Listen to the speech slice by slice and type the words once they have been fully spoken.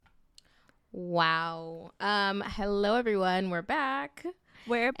Wow. Hello everyone. We're back.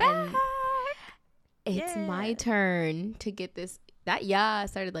 We're back. And it's my turn to get this.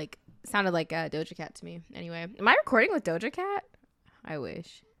 Sounded like Doja Cat to me. Anyway, am I recording with Doja Cat? I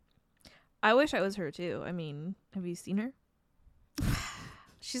wish I was her too. I mean, have you seen her?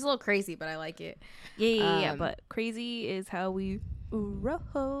 She's a little crazy, but I like it. Yeah. But crazy is how we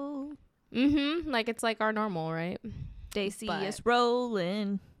roll. Like it's like our normal, right? They see us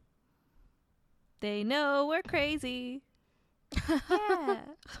rolling. They know we're crazy. Yeah.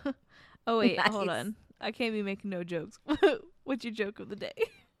 Oh wait, Nice. Hold on. I can't be making no jokes. What's your joke of the day?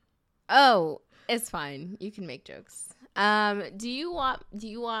 Oh, it's fine. You can make jokes. Do you want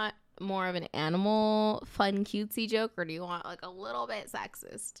more of an animal fun cutesy joke, or do you want like a little bit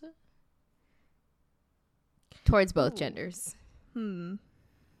sexist towards both genders? You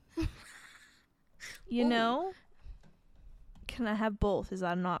know, can I have both? Is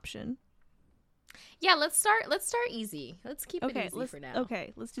that an option? Yeah, let's start easy. Let's keep it easy for now.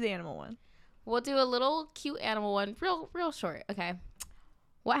 Okay, let's do the animal one. We'll do a little cute animal one, real short. Okay.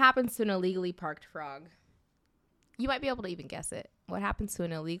 What happens to an illegally parked frog? You might be able to even guess it. What happens to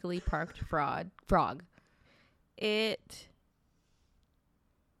an illegally parked frog? It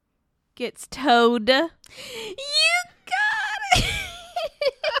gets towed. You got it.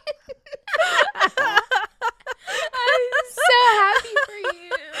 I'm so happy for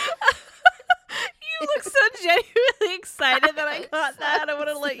you. You look so genuinely excited that I got that. I want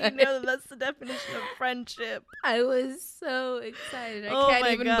to let you know that that's the definition of friendship. I was so excited. I Oh can't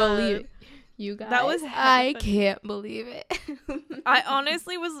my even God. believe it. You guys, That was I funny. can't believe it. I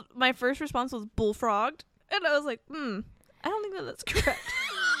honestly my first response was bullfrogged. And I was like, I don't think that's correct.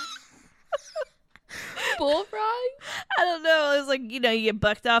 Bullfrog? I don't know. It was like, you get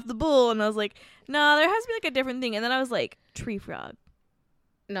bucked off the bull. And I was like, no, there has to be like a different thing. And then I was like, tree frog.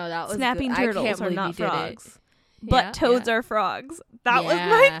 No, that was Snapping good. I can't turtles are believe not you did it. frogs. But toads are frogs. That was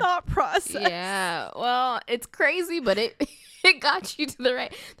my thought process. Yeah. Well, it's crazy, but it got you to the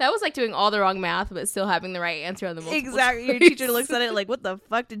right. That was like doing all the wrong math, but still having the right answer on the multiple Exactly. Your choice. teacher looks at it like, what the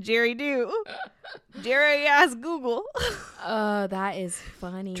fuck did Jerry do? Jerry asked Google. Oh, that is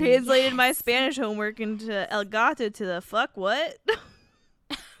funny. Translated my Spanish homework into El Gato to the fuck what?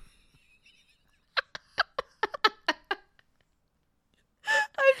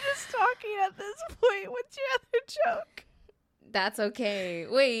 I'm just talking at this point. What's your other joke? That's okay.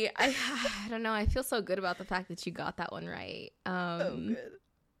 Wait, I don't know. I feel so good about the fact that you got that one right. Good.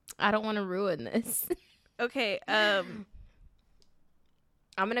 I don't want to ruin this. Okay. I'm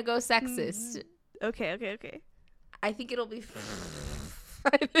gonna go sexist. Okay. I think it'll be.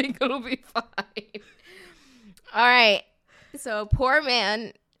 I think it'll be fine. All right. So, a poor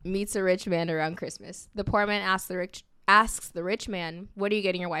man meets a rich man around Christmas. The poor man asks the rich man, "What are you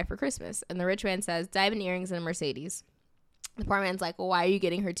getting your wife for Christmas?" And the rich man says, "Diamond earrings and a Mercedes." The poor man's like, "Well, why are you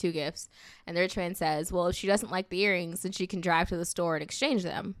getting her two gifts?" And the rich man says, "Well, if she doesn't like the earrings, then she can drive to the store and exchange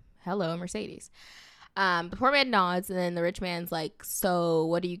them." Hello, Mercedes. The poor man nods, and then the rich man's like, "So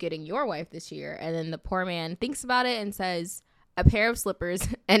what are you getting your wife this year?" And then the poor man thinks about it and says, "A pair of slippers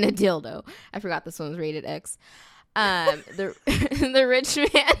and a dildo." I forgot this one's rated X. The the rich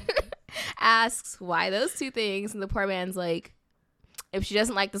man asks, "Why those two things?" And the poor man's like, "If she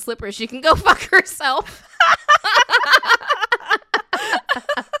doesn't like the slippers, she can go fuck herself."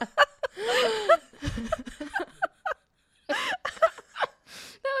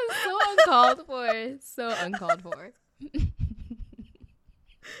 That was so uncalled for. So uncalled for.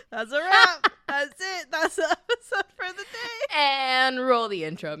 That's a wrap. That's it. That's the episode for the day. And roll the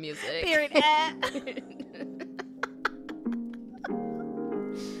intro music. Period.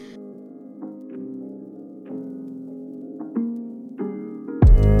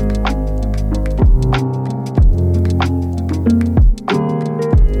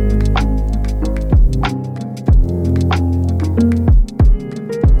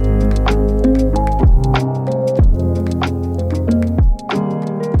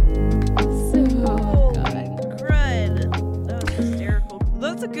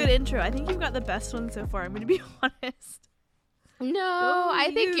 I think you've got the best one so far. I'm going to be honest. No,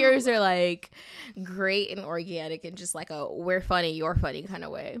 I think yours are like great and organic and just like a we're funny, you're funny kind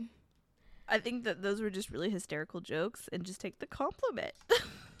of way. I think that those were just really hysterical jokes and just take the compliment.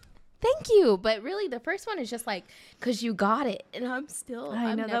 Thank you. But really, the first one is just like, because you got it. And I'm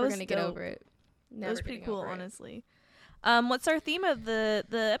never going to get over it. That was pretty cool, honestly. What's our theme of the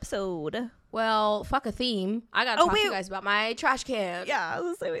episode? Well, fuck a theme. I gotta talk to you guys about my trash can. Yeah, I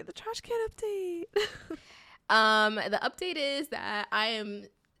was gonna say, the trash can update. The update is that I am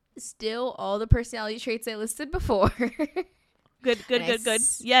still all the personality traits I listed before. Good.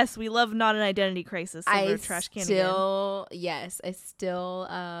 Yes, we love not an identity crisis. I Trash can still, yes, I still,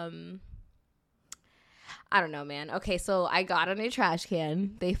 I don't know, man. Okay, so I got a new trash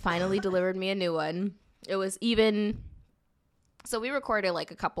can. They finally delivered me a new one. It was even, so we recorded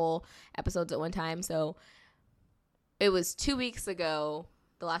like a couple episodes at one time. So it was 2 weeks ago,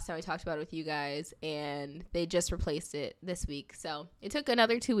 the last time I talked about it with you guys, and they just replaced it this week. So it took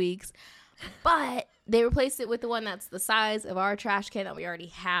another 2 weeks, but they replaced it with the one that's the size of our trash can that we already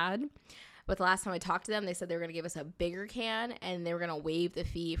had. But the last time I talked to them, they said they were going to give us a bigger can, and they were going to waive the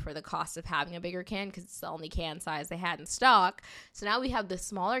fee for the cost of having a bigger can because it's the only can size they had in stock. So now we have the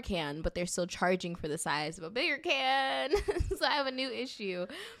smaller can, but they're still charging for the size of a bigger can. So I have a new issue,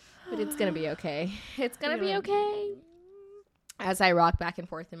 but it's going to be okay. It's going to be okay. As I rock back and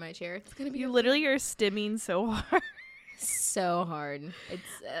forth in my chair, it's going to be You okay. literally are stimming so hard. So hard.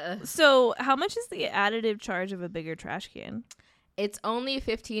 It's So how much is the additive charge of a bigger trash can? It's only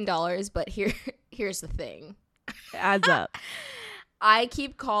 $15, but here's the thing. It adds up. I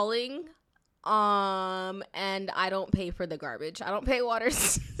keep calling, and I don't pay for the garbage. I don't pay water,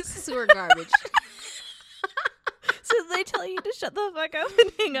 sewer garbage. So they tell you to shut the fuck up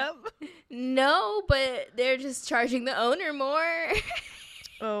and hang up? No, but they're just charging the owner more.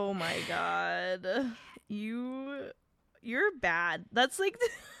 Oh my god. You're bad. That's like,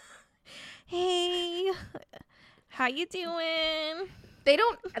 hey, how you doing? They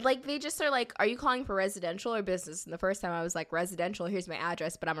don't, like, they just are like, are you calling for residential or business? And the first time I was like, residential, here's my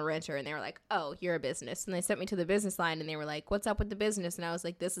address, but I'm a renter. And they were like, oh, you're a business. And they sent me to the business line, and they were like, what's up with the business? And I was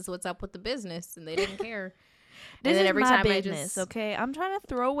like, this is what's up with the business. And they didn't care. This and then is every my time business, I just, okay? I'm trying to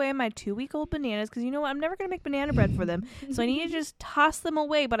throw away my 2-week-old bananas because you know what? I'm never going to make banana bread for them. So I need to just toss them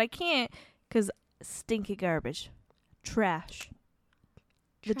away, but I can't because stinky garbage. Trash.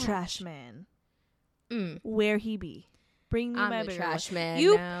 The trash man. Where he be? Bring me I'm my the bigger trash one. man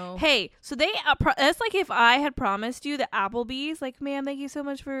You, now. hey, so they, that's like if I had promised you that Applebee's, like, ma'am, thank you so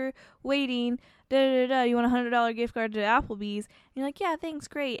much for waiting. You want a $100 gift card to Applebee's? And you're like, yeah, thanks,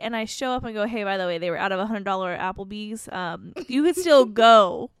 great. And I show up and go, hey, by the way, they were out of $100 Applebee's. You could still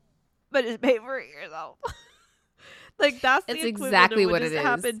go, but just pay for it yourself. Like, that's the exactly what it is.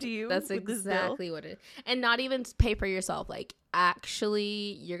 happened to you. That's exactly what it is. And not even pay for yourself. Like,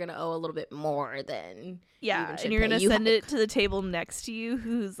 actually, you're going to owe a little bit more than you even should and you're pay. going to send it to the table next to you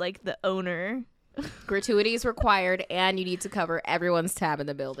who's, like, the owner. Gratuity is required, and you need to cover everyone's tab in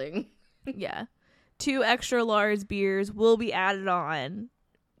the building. Yeah. 2 extra large beers will be added on,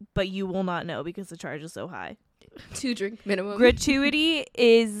 but you will not know because the charge is so high. 2 drink minimum. Gratuity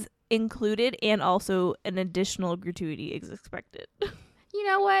is included, and also an additional gratuity is expected. You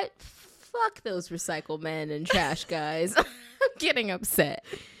know what? Fuck those recycle men and trash guys. I'm getting upset.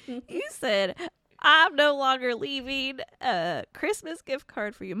 You said, I'm no longer leaving a Christmas gift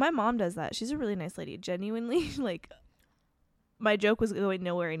card for you. My mom does that. She's a really nice lady. Genuinely, like, my joke was going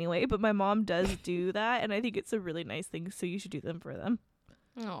nowhere anyway, but my mom does do that, and I think it's a really nice thing, so you should do them for them.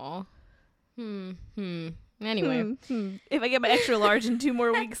 Aw. Anyway. If I get my extra large in 2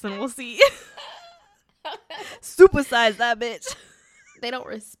 more weeks, then we'll see. Supersize that bitch. They don't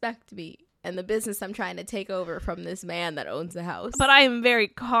respect me and the business I'm trying to take over from this man that owns the house. But I am very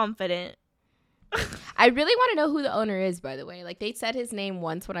confident. I really want to know who the owner is, by the way. Like, they said his name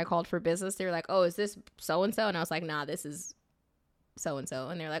once when I called for business. They were like, oh, is this so-and-so? And I was like, nah, this is so-and-so.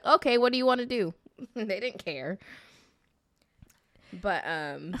 And they're like, okay, what do you want to do? They didn't care. But,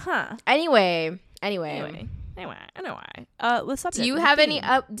 Anyway. Let's stop. Do you have any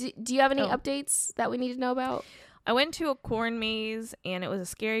updates that we need to know about? I went to a corn maze, and it was a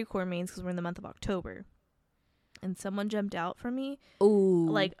scary corn maze because we're in the month of October. And someone jumped out for me. Ooh.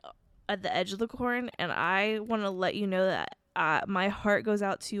 Like, at the edge of the corn, and I want to let you know that my heart goes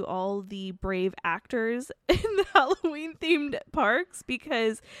out to all the brave actors in the Halloween themed parks,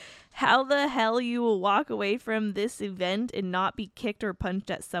 because how the hell you will walk away from this event and not be kicked or punched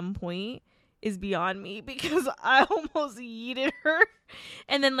at some point is beyond me, because I almost yeeted her,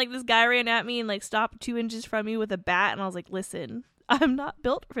 and then, like, this guy ran at me and, like, stopped 2 inches from me with a bat, and I was like, listen, I'm not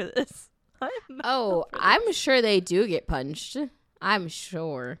built for this. I'm sure they do get punched. I'm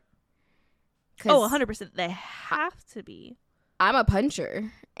sure. 100%. They have to be. I'm a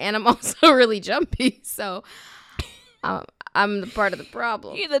puncher, and I'm also really jumpy, so I'm the part of the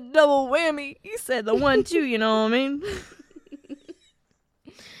problem. You're the double whammy. You said the 1-2, you know what I mean?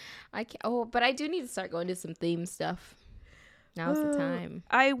 I can't. But I do need to start going to some theme stuff. Now's the time.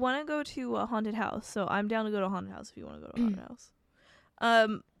 I want to go to a haunted house, so I'm down to go to a haunted house if you want to go to a haunted house.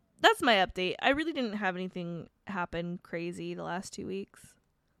 That's my update. I really didn't have anything happen crazy the last 2 weeks.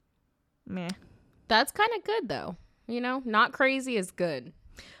 Meh. That's kind of good, though. Not crazy is good.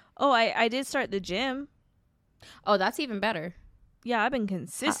 Oh, I did start the gym. Oh, that's even better. Yeah, I've been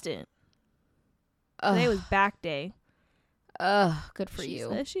consistent. Today was back day. Good for you.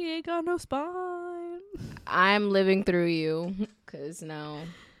 She said she ain't got no spine. I'm living through you, because no.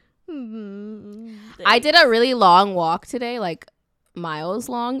 Thanks. I did a really long walk today, like miles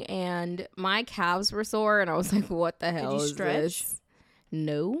long, and my calves were sore, and I was like, what the hell is this?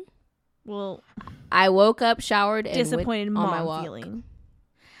 No. Well, I woke up, showered, and disappointed went mom on my walk. feeling.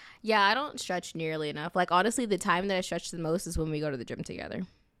 Yeah, I don't stretch nearly enough. Like, honestly, the time that I stretch the most is when we go to the gym together.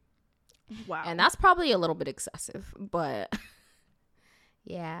 Wow. And that's probably a little bit excessive, but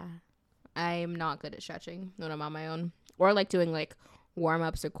yeah, I'm not good at stretching when I'm on my own. Or like doing like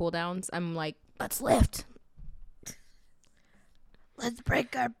warm-ups or cool downs. I'm like, let's lift. Let's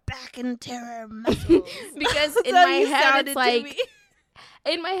break our back and tear our muscles. Because in my head,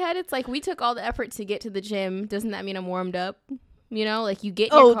 it's like, we took all the effort to get to the gym. Doesn't that mean I'm warmed up? Like you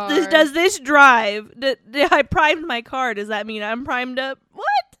get in your car. Does this drive? I primed my car. Does that mean I'm primed up? What?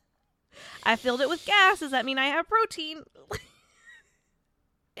 I filled it with gas. Does that mean I have protein?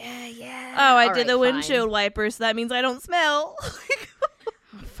 Yeah. Oh, I did the windshield wiper, so that means I don't smell.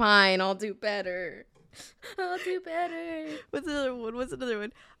 Fine, I'll do better. What's another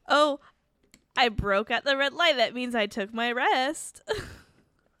one? Oh, I broke at the red light. That means I took my rest.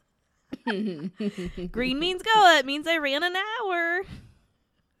 Green means go. That means I ran an hour.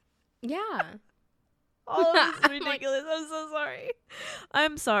 Yeah. Oh, this is ridiculous. I'm so sorry.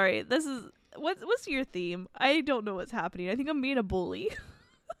 I'm sorry. This is what's your theme? I don't know what's happening. I think I'm being a bully.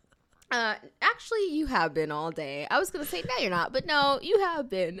 Actually, you have been all day. I was gonna say no, you're not, but no, you have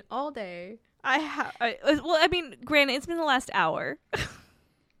been all day. I mean, granted, it's been the last hour.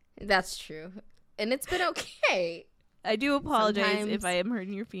 That's true, and it's been okay. I do apologize if I am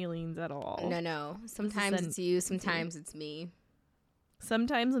hurting your feelings at all. No. Sometimes it's you. Sometimes it's me.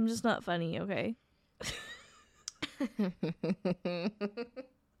 Sometimes I'm just not funny. Okay.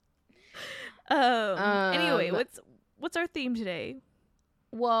 Anyway, what's our theme today?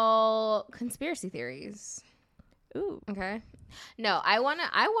 Well, conspiracy theories. Ooh. Okay. No, I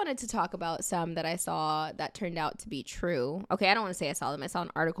wanted to talk about some that I saw that turned out to be true. Okay, I don't want to say I saw them. I saw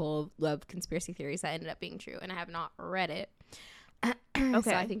an article of conspiracy theories that ended up being true, and I have not read it.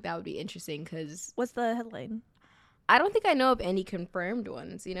 Okay. So I think that would be interesting because... What's the headline? I don't think I know of any confirmed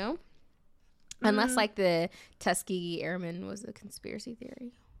ones, Unless, like, the Tuskegee Airmen was a conspiracy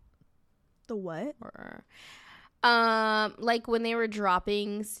theory. The what? Or... like when they were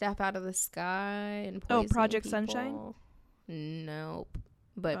dropping stuff out of the sky and poisoning Project people. Sunshine? Nope.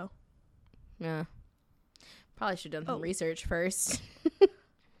 But yeah, probably should have done some research first.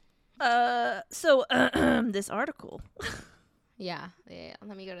 So this article. Yeah.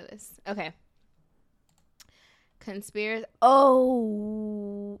 Let me go to this. Okay. Conspiracy.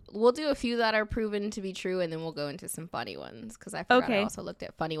 Oh, we'll do a few that are proven to be true, and then we'll go into some funny ones because I forgot I also looked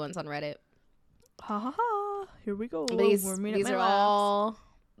at funny ones on Reddit. Ha ha ha. Here we go. These are all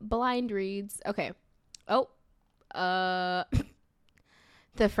blind reads. Okay. Oh. The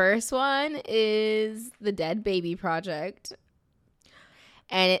first one is the Dead Baby Project.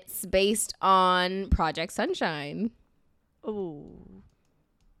 And it's based on Project Sunshine. Oh.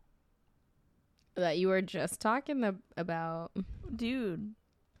 That you were just talking about. Dude.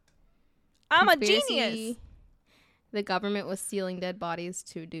 I'm a genius. The government was stealing dead bodies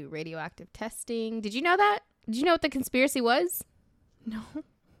to do radioactive testing. Did you know that? Did you know what the conspiracy was? No.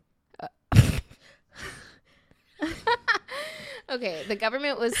 Okay, the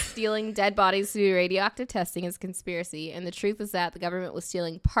government was stealing dead bodies to do radioactive testing as a conspiracy. And the truth is that the government was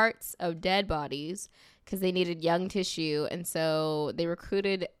stealing parts of dead bodies because they needed young tissue. And so they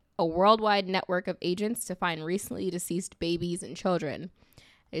recruited a worldwide network of agents to find recently deceased babies and children.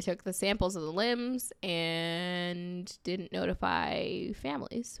 They took the samples of the limbs and didn't notify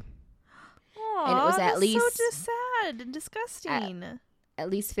families. Aww, and it was at least so just sad and disgusting. At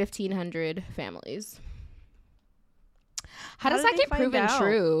least 1,500 families. How does that get proven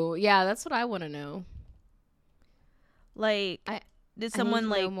true? Yeah, that's what I want to know. Like, did someone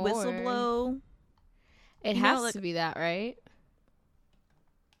like whistle blow? It has to be that, right?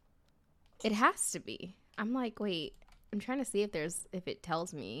 It has to be. I'm like, wait. I'm trying to see if it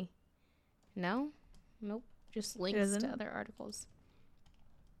tells me. No? Nope. Just links to other articles.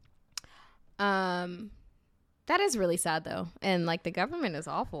 That is really sad though. And like the government is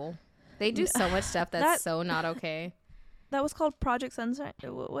awful. They do so much stuff that's so not okay. That was called Project Sunshine.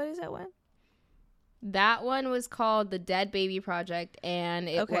 What is that one? That one was called the Dead Baby Project, and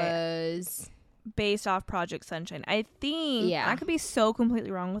it was based off Project Sunshine. I think I could be so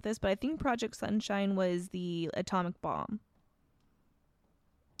completely wrong with this, but I think Project Sunshine was the atomic bomb.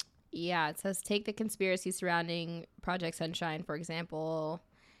 Yeah, it says take the conspiracy surrounding Project Sunshine, for example,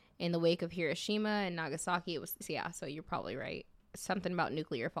 in the wake of Hiroshima and Nagasaki. It was so you're probably right. Something about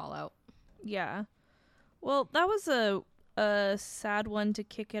nuclear fallout. Yeah. Well, that was a sad one to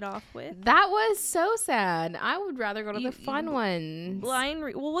kick it off with. That was so sad. I would rather go to the fun ones.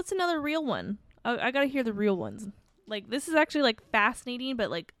 Well, what's another real one? I gotta hear the real ones. Like, this is actually like fascinating,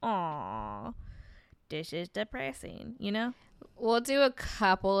 but like, aw, this is depressing. You know. We'll do a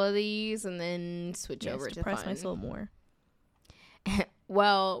couple of these and then switch over to depress fun. my soul more.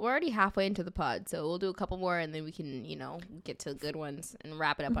 Well, we're already halfway into the pod, so we'll do a couple more and then we can, get to good ones and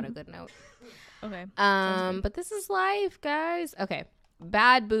wrap it up on a good note. Okay. But this is life, guys. Okay.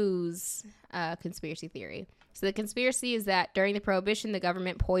 Bad booze conspiracy theory. So the conspiracy is that during the Prohibition, the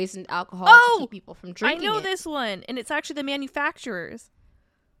government poisoned alcohol to keep people from drinking I know this one, and it's actually the manufacturers.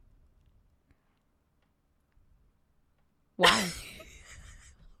 Why?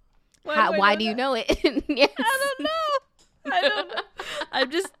 Why do you know it? Yes. I don't know.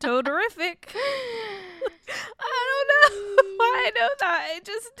 I'm just so terrific. I don't know why I know that. I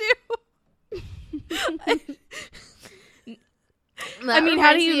just do. I mean,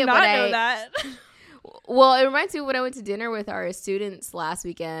 how do you not know that? Well, it reminds me of when I went to dinner with our students last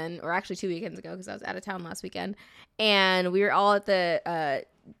weekend, or actually 2 weekends ago, because I was out of town last weekend. And we were all at the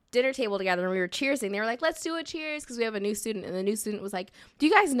dinner table together and we were cheersing. They were like, let's do a cheers, because we have a new student. And the new student was like, do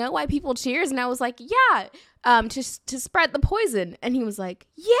you guys know why people cheers? And I was like, yeah, to spread the poison. And he was like,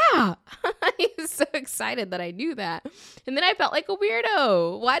 yeah. He was so excited that I knew that. And then I felt like a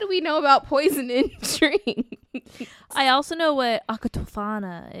weirdo. Why do we know about poison in drinks? I also know what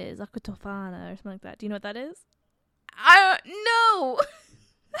acatofana is. Acatofana or something like that. Do you know what that is? No.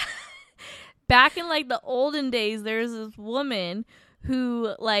 Back in like the olden days, there's this woman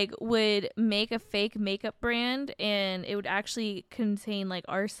who like would make a fake makeup brand, and it would actually contain like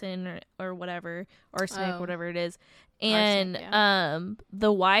arson or whatever, arsenic, whatever it is. And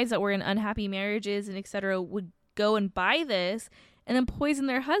the wives that were in unhappy marriages and etc. would go and buy this and then poison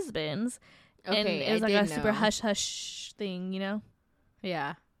their husbands. Okay, and it was like a super hush hush thing, you know?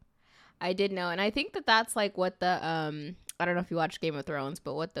 Yeah, I did know, and I think that's like what the I don't know if you watch Game of Thrones,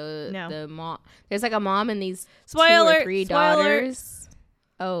 but what the mom, there's like a mom and these Spoiler, 2 or 3 daughters.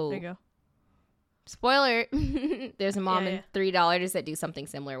 Oh, there you go. Spoiler. There's a mom and 3 daughters that do something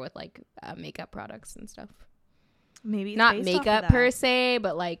similar with like makeup products and stuff. Maybe it's not makeup per se,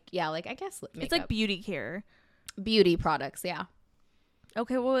 but like I guess makeup. It's like beauty care, beauty products. Yeah.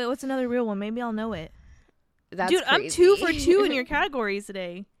 Okay, well, wait, what's another real one? Maybe I'll know it. That's Dude, crazy. I'm 2 for 2 in your categories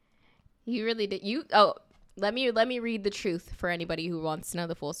today. You really did. Let me read the truth for anybody who wants to know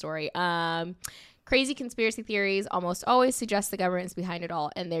the full story. Crazy conspiracy theories almost always suggest the government's behind it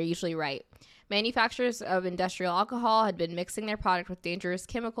all, and they're usually right. Manufacturers of industrial alcohol had been mixing their product with dangerous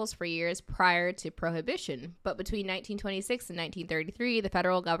chemicals for years prior to Prohibition. But between 1926 and 1933, the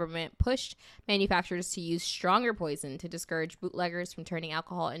federal government pushed manufacturers to use stronger poison to discourage bootleggers from turning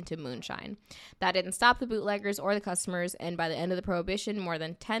alcohol into moonshine. That didn't stop the bootleggers or the customers, and by the end of the Prohibition, more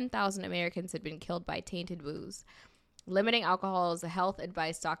than 10,000 Americans had been killed by tainted booze. Limiting alcohol is a health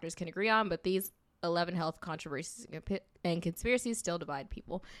advice doctors can agree on, but these 11 health controversies and conspiracies still divide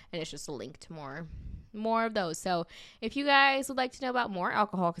people, and it's just a link to more of those. So if you guys would like to know about more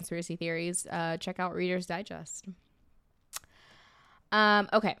alcohol conspiracy theories, check out Reader's Digest.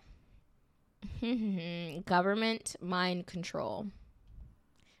 Okay. Government mind control.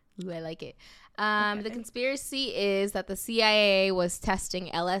 Ooh, I like it. The conspiracy is that the CIA was testing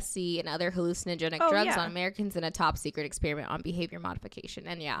LSD and other hallucinogenic drugs on Americans in a top secret experiment on behavior modification.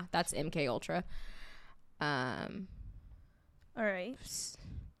 And yeah, that's MK Ultra. All right.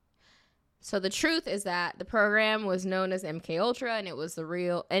 So the truth is that the program was known as MK Ultra, and it was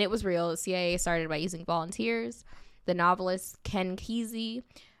real. The CIA started by using volunteers. The novelist Ken Kesey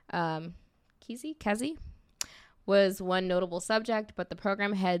was one notable subject, but the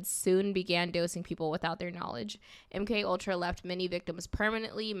program heads soon began dosing people without their knowledge. MK Ultra left many victims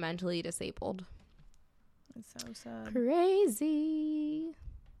permanently mentally disabled. That's so sad. Crazy.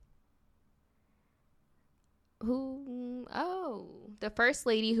 The first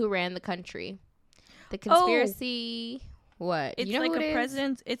lady who ran the country. The conspiracy. What? It's like a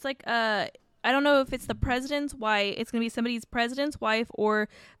president. It's like I don't know if it's the president's wife. It's gonna be somebody's president's wife, or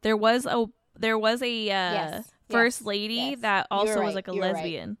there was a first lady that also was like a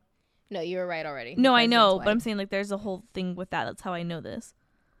lesbian. Right. No, you were right already. No, I know, but I'm saying like there's a whole thing with that. That's how I know this.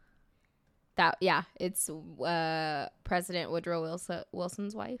 it's President Woodrow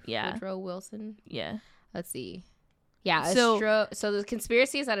Wilson's wife. Yeah. Woodrow Wilson. Yeah. Let's see. Yeah, so the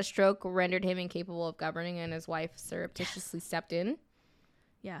conspiracy is that a stroke rendered him incapable of governing, and his wife surreptitiously stepped in.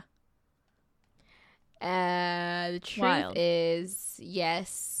 Yeah. The truth is,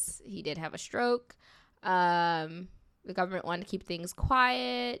 yes, he did have a stroke. The government wanted to keep things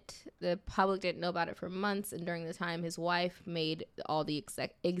quiet. The public didn't know about it for months, and during the time, his wife made all the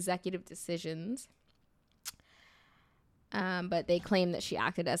executive decisions. But they claim that she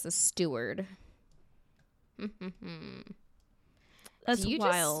acted as a steward. That's Do you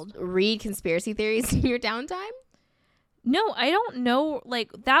wild. Just read conspiracy theories in your downtime? No, I don't know.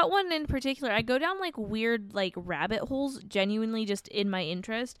 Like, that one in particular, I go down like weird like rabbit holes, genuinely just in my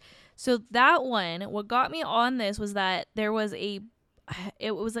interest. So that one, what got me on this was that there was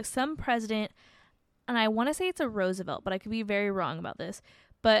it was like some president, and I want to say it's a Roosevelt, but I could be very wrong about this.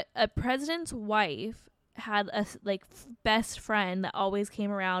 But a president's wife had a like best friend that always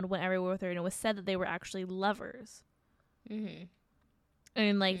came around whenever we were with her, and it was said that they were actually lovers. Mm-hmm.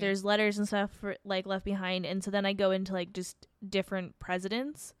 And like there's letters and stuff for, like left behind, and so then I go into like just different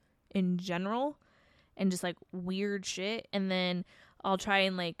presidents in general and just like weird shit, and then I'll try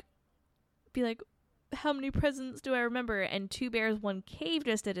and like be like, how many presidents do I remember? And Two Bears One Cave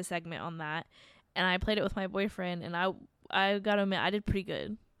just did a segment on that, and I played it with my boyfriend, and I gotta admit I did pretty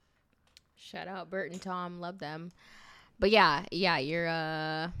good. Shout out Bert and Tom, love them. But yeah, you're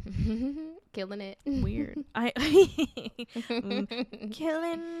killing it. Weird.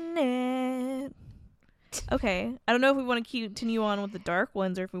 Killing it. Okay. I don't know if we want to continue on with the dark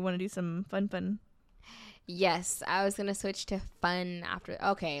ones or if we want to do some fun. Yes, I was going to switch to fun after.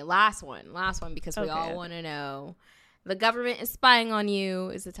 Okay, last one because we all want to know. The government is spying on you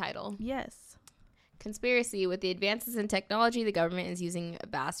is the title. Yes. Conspiracy. With the advances in technology, the government is using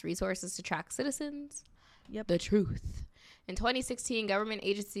vast resources to track citizens. Yep. The truth. In 2016, government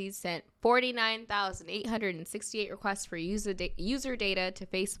agencies sent 49,868 requests for user data to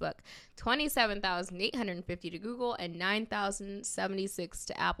Facebook, 27,850 to Google, and 9,076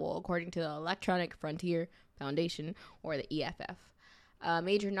 to Apple, according to the Electronic Frontier Foundation, or the EFF, a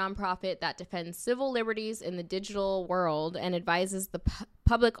major nonprofit that defends civil liberties in the digital world and advises the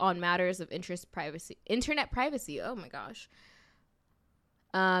public on matters of internet privacy. Oh my gosh.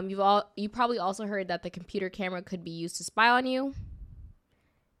 You probably also heard that the computer camera could be used to spy on you,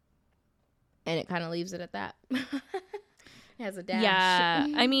 and it kind of leaves it at that. It has a dash. Yeah,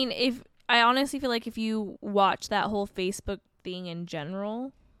 I mean, I honestly feel like if you watch that whole Facebook thing in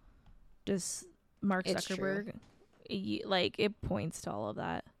general, just Mark Zuckerberg, it points to all of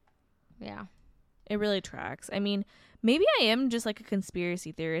that. Yeah, it really tracks. I mean, maybe I am just like a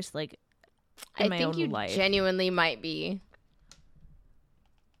conspiracy theorist, like in my own life. I think you genuinely might be.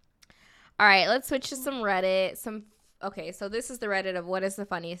 All right, let's switch to some Reddit. Okay, so this is the Reddit of what is the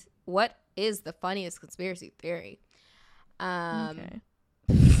funniest conspiracy theory. Okay.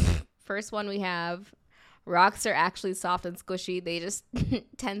 First one we have, rocks are actually soft and squishy. They just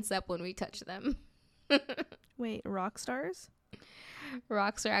tense up when we touch them. Wait, rock stars?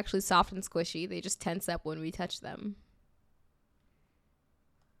 Rocks are actually soft and squishy. They just tense up when we touch them.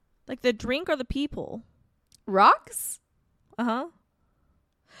 Like the drink or the people? Rocks? Uh-huh.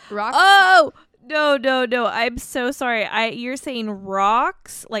 Rocks? Oh, no. I'm so sorry. You're saying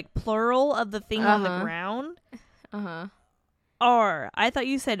rocks, like plural of the thing on the ground? Uh-huh. I thought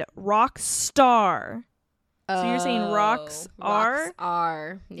you said rock star. So you're saying rocks are? Rocks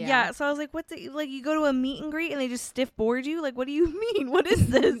are. Yeah. So I was like, like you go to a meet and greet and they just stiff board you? Like, what do you mean? What is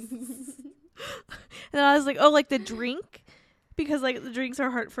this? And I was like, oh, like the drink? Because like the drinks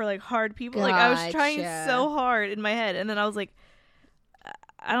are hard for like hard people. Gotcha. Like I was trying so hard in my head. And then I was like,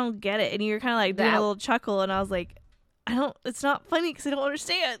 I don't get it. And you're kind of like doing a little chuckle, and I was like, it's not funny because I don't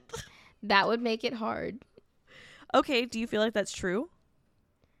understand. That would make it hard. Okay, do you feel like that's true?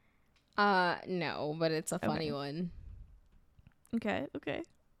 No, but it's a funny one. Okay.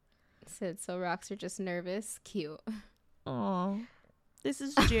 So rocks are just nervous. Cute. Oh, this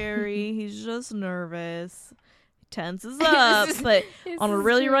is Jerry. He's just nervous. He tenses up, but on a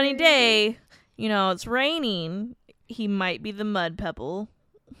really rainy day, it's raining, he might be the mud pebble.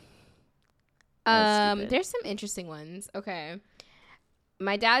 There's some interesting ones. Okay.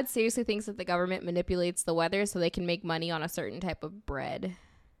 My dad seriously thinks that the government manipulates the weather so they can make money on a certain type of bread.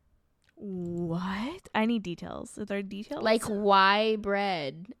 What? I need details. Are there details? Like why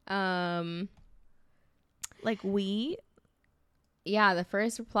bread? Like wheat? Yeah, the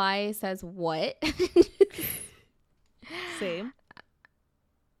first reply says what? Same.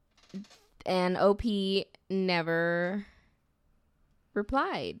 And OP never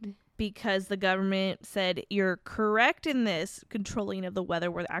replied? Because the government said, you're correct in this controlling of the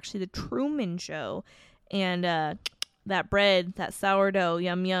weather. We're actually the Truman Show. And that bread, that sourdough,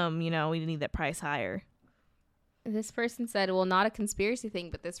 yum, yum, we need that price higher. This person said, well, not a conspiracy thing,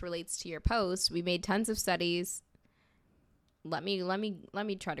 but this relates to your post. We made tons of studies. Let me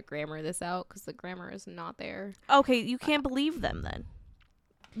try to grammar this out because the grammar is not there. Okay, you can't believe them then.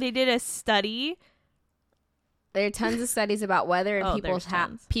 They did a study. There are tons of studies about weather and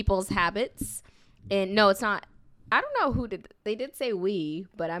people's habits. And no, it's not. I don't know who did. They did say we,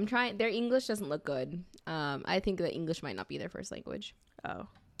 but I'm trying. Their English doesn't look good. I think that English might not be their first language. Oh.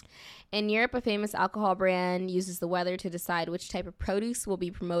 In Europe, a famous alcohol brand uses the weather to decide which type of produce will be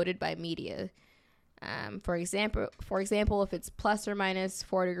promoted by media. For example, if it's plus or minus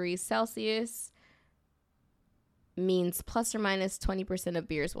 4 degrees Celsius, means plus or minus 20% of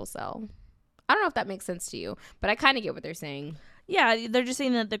beers will sell. I don't know if that makes sense to you, but I kind of get what they're saying. Yeah, they're just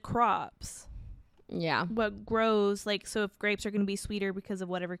saying that the crops. Yeah. What grows, so if grapes are going to be sweeter because of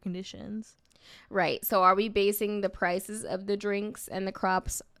whatever conditions. Right. So are we basing the prices of the drinks and the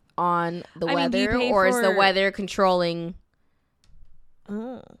crops on the weather, or is the weather controlling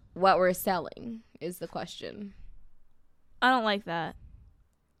what we're selling is the question. I don't like that.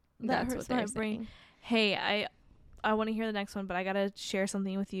 That's what they're saying. Hey, I want to hear the next one, but I got to share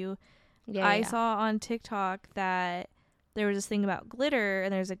something with you. Yeah, I saw on TikTok that there was this thing about glitter,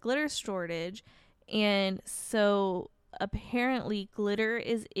 and there's a glitter shortage. And so apparently glitter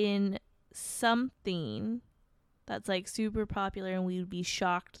is in something that's super popular, and we would be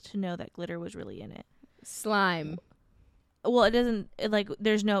shocked to know that glitter was really in it. Slime. Well, it doesn't,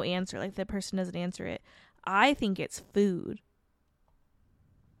 there's no answer. The person doesn't answer it. I think it's food.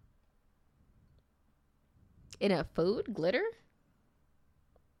 In a food? Glitter?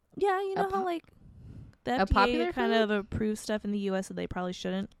 Yeah, you know how the FDA popular kind food? of approves stuff in the U.S. that they probably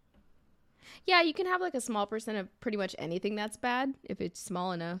shouldn't. Yeah, you can have a small percent of pretty much anything that's bad if it's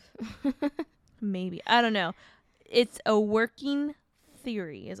small enough. Maybe. I don't know. It's a working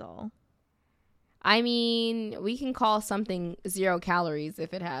theory is all. I mean, we can call something 0 calories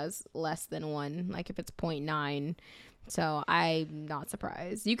if it has less than 1, if it's 0.9. So I'm not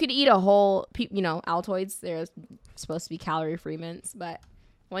surprised. You could eat a whole, Altoids, they're supposed to be calorie-free mints, but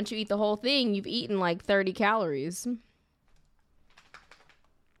once you eat the whole thing, you've eaten 30 calories.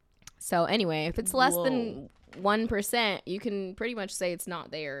 So anyway, if it's less than 1%, you can pretty much say it's not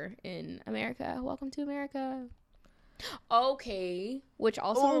there in America. Welcome to America. Okay, which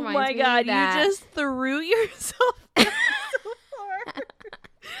also reminds me that... Oh my God, you just threw yourself so far.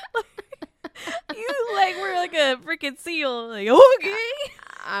 You were like a freaking seal. Okay.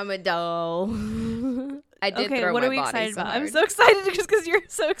 I'm a doll. I did throw my body. Okay, what are we excited about? I'm so excited just because you're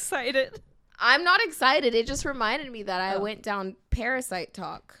so excited. I'm not excited. It just reminded me that I went down parasite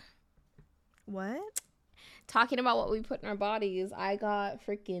talk. What? Talking about what we put in our bodies, I got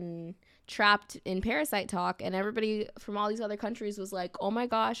freaking trapped in parasite talk, and everybody from all these other countries was like, oh my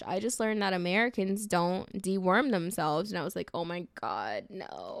gosh, I just learned that Americans don't deworm themselves. And I was like, oh my God,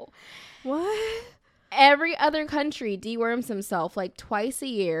 no. What? Every other country deworms themselves twice a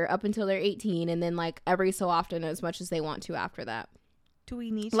year up until they're 18, and then every so often as much as they want to after that. Do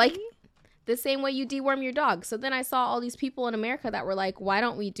we need to? The same way you deworm your dog. So then I saw all these people in America that were like, why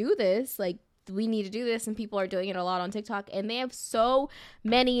don't we do this? We need to do this, and people are doing it a lot on TikTok, and they have so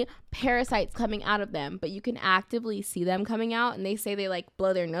many parasites coming out of them, but you can actively see them coming out, and they say they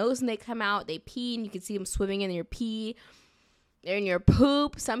blow their nose and they come out, they pee, and you can see them swimming in your pee. They're in your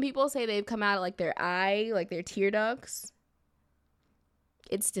poop. Some people say they've come out of their eye, their tear ducts.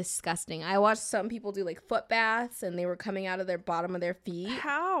 It's disgusting. I watched some people do foot baths, and they were coming out of their bottom of their feet.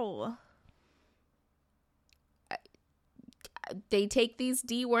 How? They take these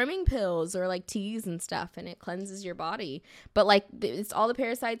deworming pills or teas and stuff, and it cleanses your body. But it's all the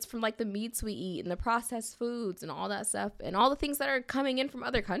parasites from the meats we eat and the processed foods and all that stuff, and all the things that are coming in from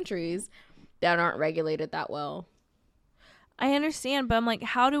other countries that aren't regulated that well. I understand, but I'm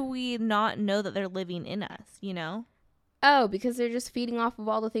how do we not know that they're living in us, Oh, because they're just feeding off of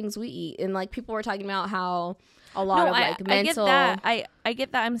all the things we eat. And people were talking about how a lot of mental... I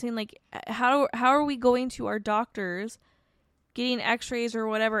get that. I'm saying how are we going to our doctors getting x-rays or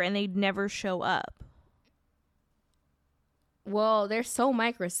whatever, and they never show up? Well, they're so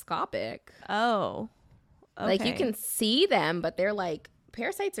microscopic. Oh. Okay. You can see them, but they're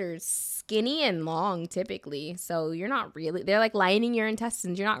parasites are skinny and long typically, so you're not really, they're lining your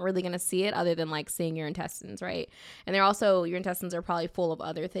intestines. You're not really going to see it other than seeing your intestines, right? And they're also, your intestines are probably full of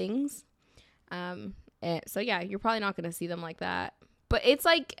other things. And so yeah, you're probably not going to see them like that. But it's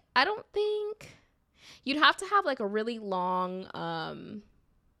I don't think, You'd have to have like a really long,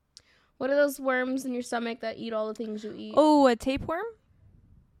 what are those worms in your stomach that eat all the things you eat? Oh, a tapeworm?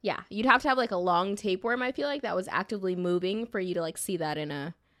 Yeah, you'd have to have like a long tapeworm, I feel like, that was actively moving for you to like see that in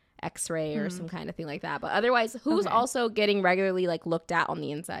a x-ray or some kind of thing like that. But otherwise, who's also getting regularly like looked at on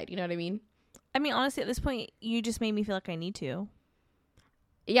the inside? You know what I mean? I mean, honestly, at this point, you just made me feel like I need to.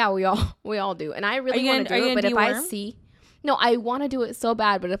 Yeah, we all do. And I really want to do it, but if I see... No, I want to do it so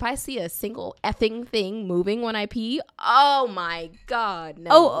bad, but if I see a single effing thing moving when I pee, oh my God,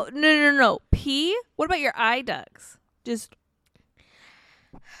 no. Oh, no. Pee? What about your eye ducts? Just...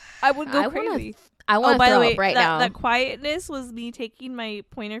 I would go crazy. I want to throw up right now. That quietness was me taking my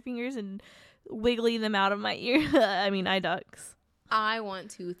pointer fingers and wiggling them out of my ear. I mean, eye ducts. I want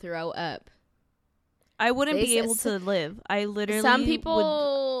to throw up. I wouldn't be able to live. I literally Some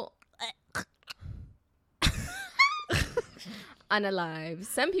people... Unalive.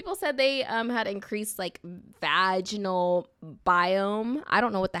 Some people said they had increased like vaginal biome. I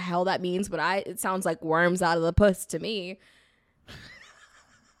don't know what the hell that means, but it sounds like worms out of the puss to me.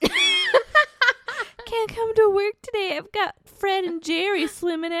 Can't come to work today. I've got Fred and Jerry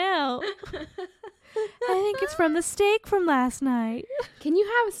swimming out. I think it's from the steak from last night. Can you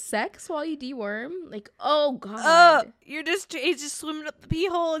have sex while you deworm? Like, oh God. He's just swimming up the pee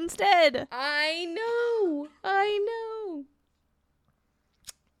hole instead. I know.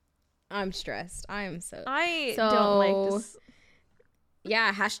 I'm stressed. I don't like this.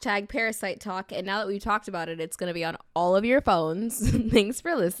 Yeah, hashtag parasite talk. And now that we've talked about it, it's going to be on all of your phones. Thanks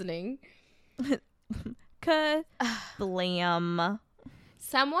for listening. Blam.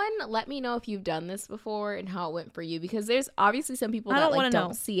 Someone let me know if you've done this before and how it went for you, because there's obviously some people that like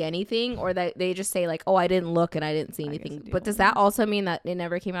don't see anything, or that they just say like, oh, I didn't look and I didn't see anything. But does that also mean that it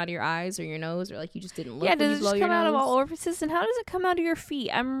never came out of your eyes or your nose, or like you just didn't look? Yeah, does it just come out of all orifices? And how does it come out of your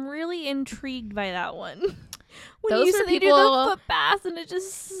feet? I'm really intrigued by that one. When Those you are say they do the foot bath and it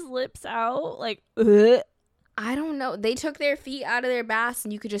just slips out, like, I don't know. They took their feet out of their baths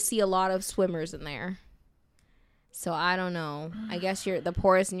and you could just see a lot of swimmers in there. So I don't know. I guess the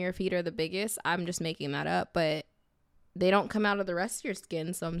pores in your feet are the biggest. I'm just making that up, but they don't come out of the rest of your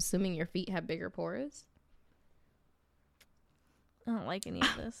skin, so I'm assuming your feet have bigger pores. I don't like any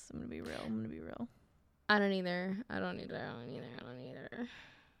of this. I'm gonna be real. I don't either.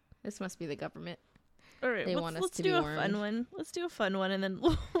 This must be the government. All right, let's do a fun one. Let's do a fun one, and then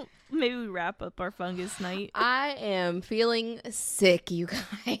maybe we wrap up our fungus night. I am feeling sick, you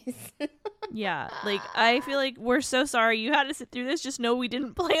guys. Yeah, like I feel like we're so sorry you had to sit through this. Just know we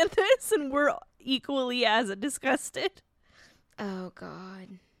didn't plan this, and we're equally as disgusted. Oh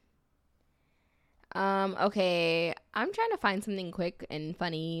God. Okay, I'm trying to find something quick and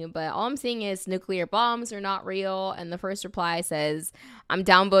funny, but all I'm seeing is nuclear bombs are not real, and the first reply says, I'm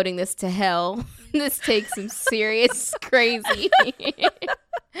downvoting this to hell. This takes some serious crazy.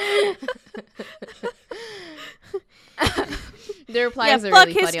 The replies are fuck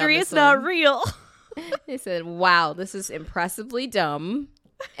really history, funny on this it's not one. real. They said, wow, this is impressively dumb,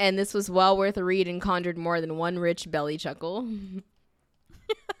 and this was well worth a read and conjured more than one rich belly chuckle.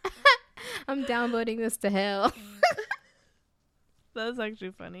 I'm downvoting this to hell. That's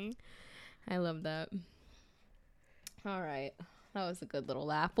actually funny. I love that. All right. That was a good little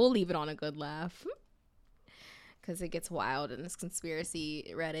laugh. We'll leave it on a good laugh, because it gets wild in this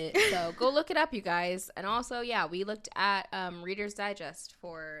conspiracy Reddit. So go look it up, you guys. And also, yeah, we looked at Reader's Digest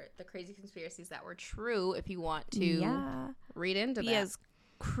for the crazy conspiracies that were true, if you want to read into that. Be as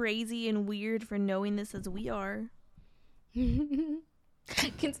crazy and weird for knowing this as we are.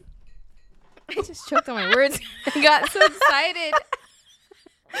 I just choked on my words. I got so excited.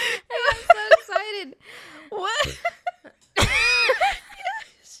 What?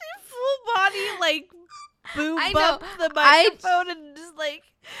 She full body like boob bumped the microphone and just like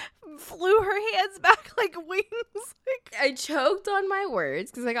flew her hands back like wings. I choked on my words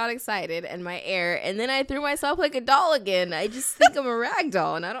because I got excited and my air, and then I threw myself like a doll again. I just think I'm a rag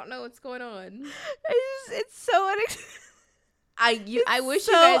doll and I don't know what's going on. It's so unexpected. I wish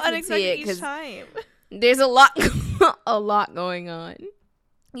you guys could see it because there's a lot going on.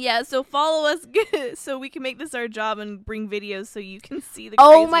 Yeah, so follow us so we can make this our job and bring videos so you can see the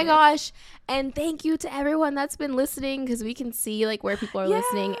craziness. Oh my gosh. And thank you to everyone that's been listening, because we can see like where people are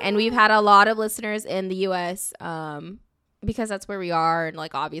listening, and we've had a lot of listeners in the US because that's where we are, and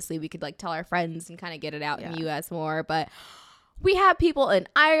like obviously we could like tell our friends and kind of get it out in the US more, but we have people in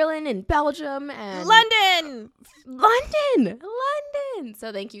Ireland and Belgium and London.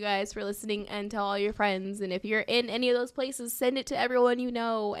 So thank you guys for listening, and tell all your friends. And if you're in any of those places, send it to everyone you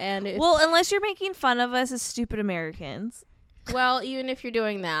know. And well, unless you're making fun of us as stupid Americans. Well, even if you're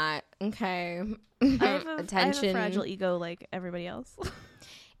doing that, Okay. I have a Attention. fragile ego like everybody else.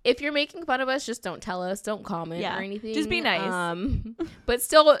 If you're making fun of us, just don't tell us. Don't comment or anything. Just be nice. But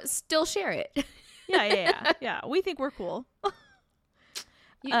still share it. Yeah. We think we're cool.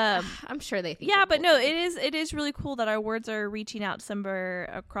 I'm sure they think. Yeah, but cool. no, it is really cool that our words are reaching out somewhere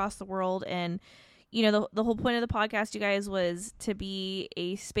across the world. And you know, the whole point of the podcast, you guys, was to be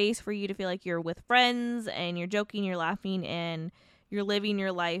a space for you to feel like you're with friends and you're joking, you're laughing, and you're living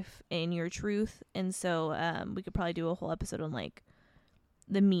your life in your truth. And so we could probably do a whole episode on like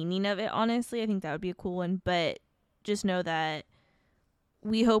the meaning of it. Honestly, I think that would be a cool one. But just know that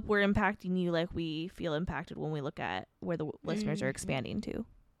we hope we're impacting you like we feel impacted when we look at where the listeners are expanding to.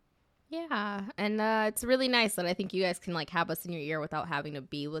 Yeah, and it's really nice that I think you guys can like have us in your ear without having to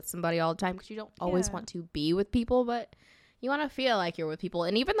be with somebody all the time, because you don't always want to be with people, but you want to feel like you're with people.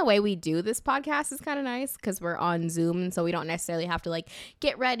 And even the way we do this podcast is kind of nice because we're on Zoom, and so we don't necessarily have to like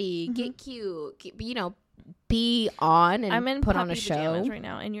get ready, get cute, be on and I'm in put on a show pajamas right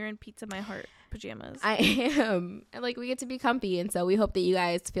now, and you're in Pizza My Heart pajamas. I am. And like we get to be comfy, and so we hope that you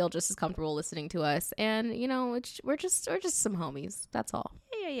guys feel just as comfortable listening to us. And you know, we're just some homies. That's all.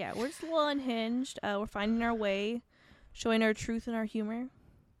 Yeah. We're just a little unhinged. We're finding our way, showing our truth and our humor.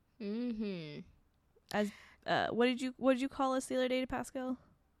 As what did you call us the other day to Pascal?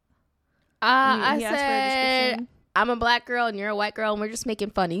 I said I'm a black girl and you're a white girl, and we're just making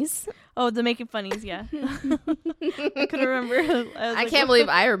funnies. Oh, the making funnies, yeah. I couldn't remember. I can't believe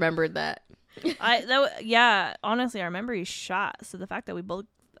I remembered that. Honestly, our memory's shot. So the fact that we both,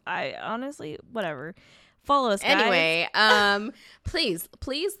 whatever. Follow us, guys. Anyway, please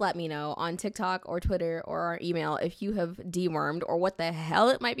let me know on TikTok or Twitter or our email if you have dewormed or what the hell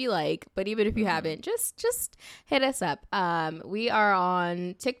it might be like. But even if you haven't, just hit us up. We are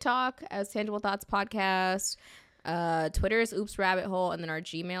on TikTok as Tangible Thoughts Podcast. Twitter is Oops Rabbit Hole, and then our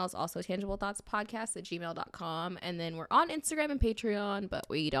Gmail is also Tangible Thoughts Podcast at gmail.com. And then we're on Instagram and Patreon, but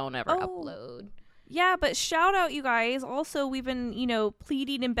we don't ever upload. Yeah, but shout out, you guys. Also, we've been,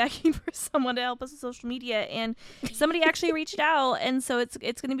 pleading and begging for someone to help us with social media, and somebody actually reached out, and so it's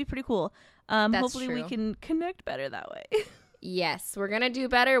going to be pretty cool. Hopefully we can connect better that way. Yes, we're going to do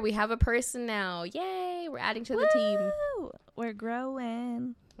better. We have a person now. Yay, we're adding to the team. We're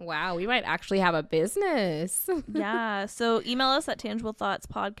growing. Wow, we might actually have a business. Yeah, so email us at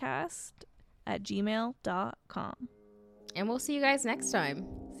tangiblethoughtspodcast@gmail.com. And we'll see you guys next time.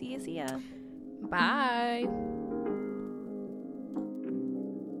 See ya. Bye.